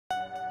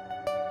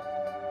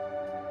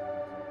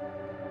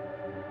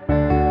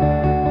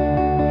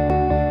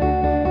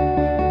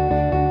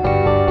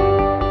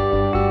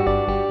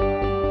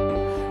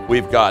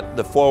We've got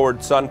the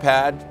forward sun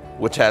pad,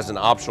 which has an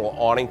optional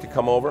awning to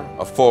come over,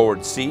 a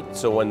forward seat,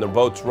 so when the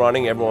boat's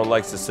running, everyone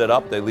likes to sit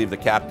up. They leave the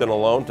captain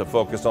alone to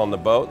focus on the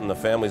boat, and the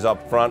family's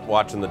up front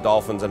watching the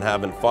dolphins and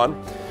having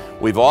fun.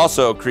 We've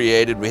also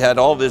created, we had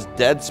all this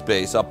dead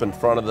space up in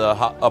front of the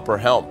upper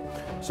helm.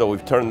 So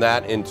we've turned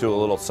that into a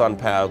little sun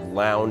pad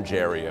lounge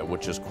area,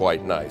 which is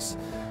quite nice.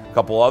 A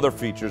couple other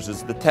features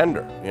is the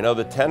tender. You know,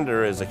 the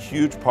tender is a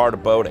huge part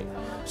of boating.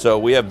 So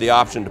we have the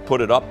option to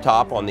put it up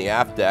top on the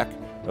aft deck,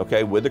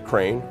 okay, with a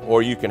crane,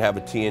 or you can have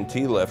a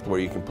TNT lift where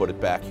you can put it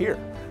back here.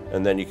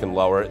 And then you can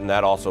lower it, and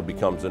that also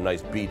becomes a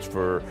nice beach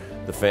for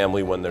the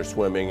family when they're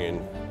swimming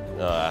and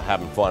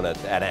having fun at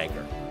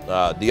anchor.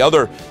 The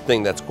other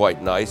thing that's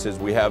quite nice is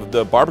we have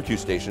the barbecue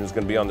station is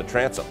going to be on the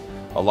transom.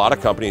 A lot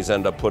of companies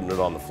end up putting it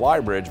on the fly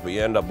bridge, but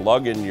you end up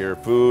lugging your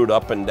food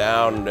up and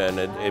down, and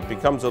it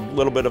becomes a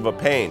little bit of a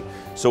pain.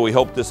 So we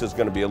hope this is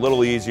going to be a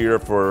little easier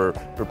for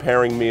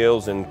preparing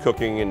meals and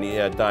cooking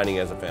and dining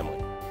as a family.